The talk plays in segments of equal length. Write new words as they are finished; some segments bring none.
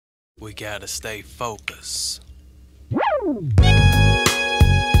We gotta stay focused. What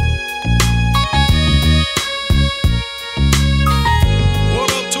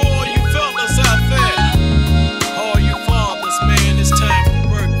up to all you fellas out there? All you fathers, man, it's time to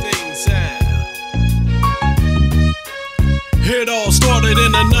work things out. It all started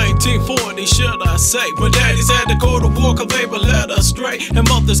in the 1940s, should I say, when daddies had to go to war 'cause they were led astray, and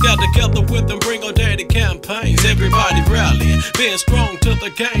mothers got together with them, bring on daddy campaigns. Everybody rallying, being strong to the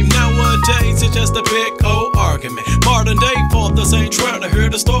game. Nowadays it's just a big old argument. Modern day fathers ain't trying to hear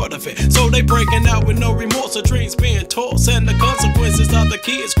the start of it, so they breaking out with no remorse of dreams being tossed, and the consequences of the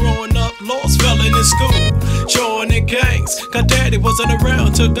kids growing up lost, failing in school, joining in gangs, 'cause daddy wasn't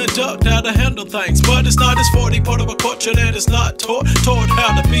around to conduct how to handle things. But it's not his fault, he part of a culture that is not taught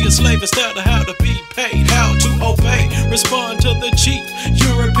how to be a slave instead of how to be paid, how to obey, respond to the chief.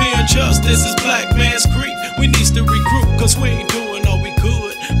 European justice is black man's grief. We need to regroup 'cause we ain't doing all we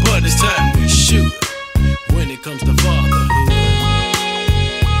could, but it's time we should when it comes to fatherhood.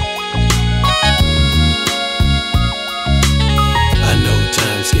 I know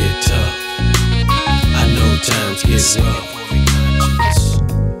times get tough, I know times get rough.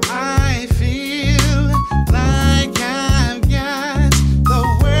 I feel like I've got the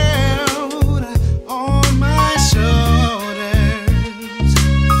world on my shoulders.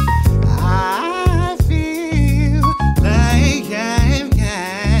 I feel like I've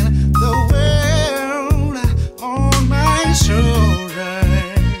got the world on my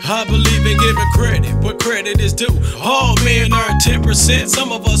shoulders. I believe in giving credit where credit is due. All men earn 10%,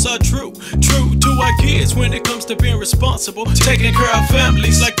 some of us are true to our kids when it comes to being responsible, taking care of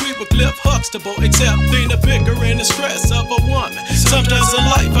families like we were Cliff Huxtable, accepting the vigor and the stress of a woman. Sometimes in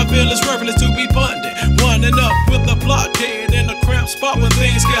life I feel it's worthless to be bonded, winding up with a blockhead in a cramped spot when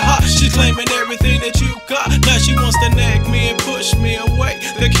things get hot. She's claiming everything that you got, now she wants to nag me and push me away.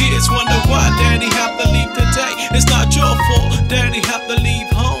 The kids wonder why daddy have to leave today. It's not your fault, daddy have to leave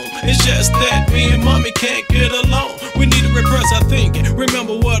home. It's just that me and mommy can't get along. We need to repress our thinking.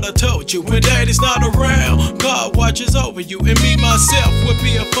 Remember what I told you, when daddy's not around, God watches over you, and me myself would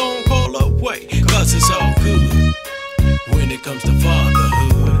be a phone call away. 'Cause it's all good when it comes to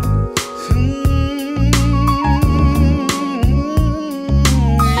fatherhood.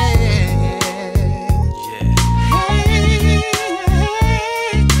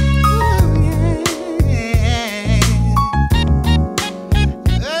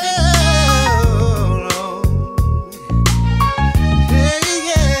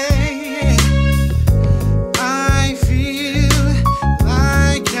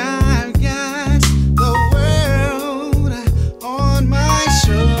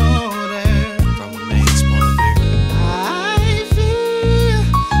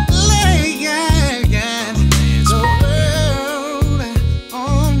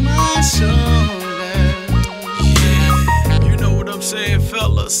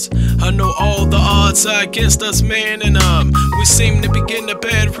 I know all the odds are against us, man, and we seem to be getting a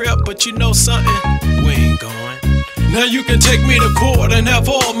bad rep, but you know something? We ain't going. Now you can take me to court and have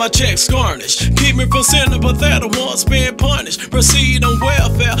all my checks garnished, keep me from sinning, but they're the ones being punished. Proceed on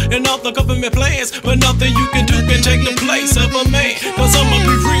welfare and all the government plans, but nothing you can do can take the place of a man. 'Cause I'ma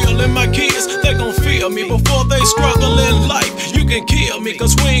be real, and my kids, they gon' feel me before they struggle in life. You can kill me,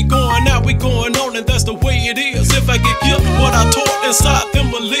 'cause we ain't going out, we going on, and that's the way it is. If I get killed, what I taught inside them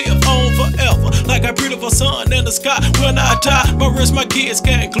will live on forever, like a beautiful sun in the sky. When I die, my rest my kids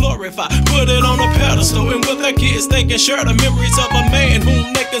can't glorify, put it on a pedestal, and with their kids they can share the memories of a man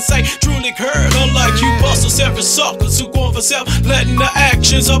whom they can say truly cared. Unlike you busters, selfish suckers who going for self, letting the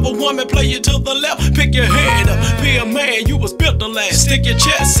actions of a woman play you to the left. Pick your head up, be a man, you was built to last. Stick your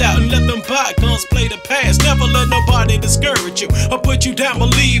chest out and let them bygones play the past. Never let nobody discourage you or put you down,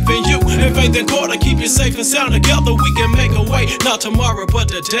 believe in you. If faith and quarter keep you safe and sound, together we can make a way. Not tomorrow but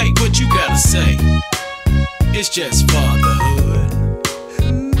today, what you gotta say? It's just fatherhood.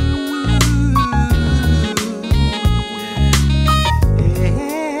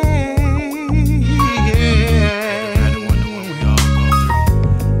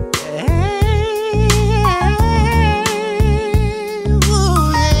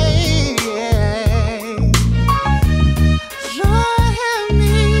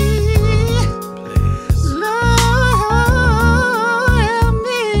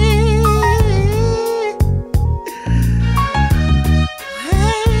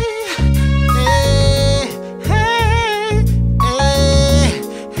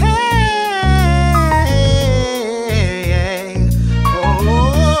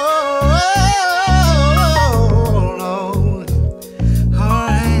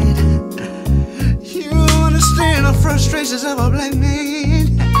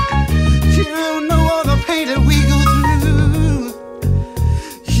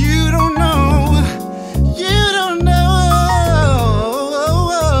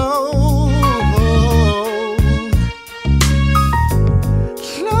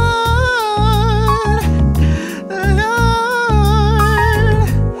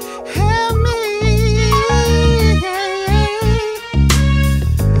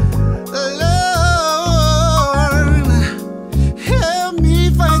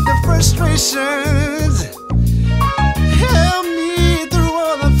 frustrations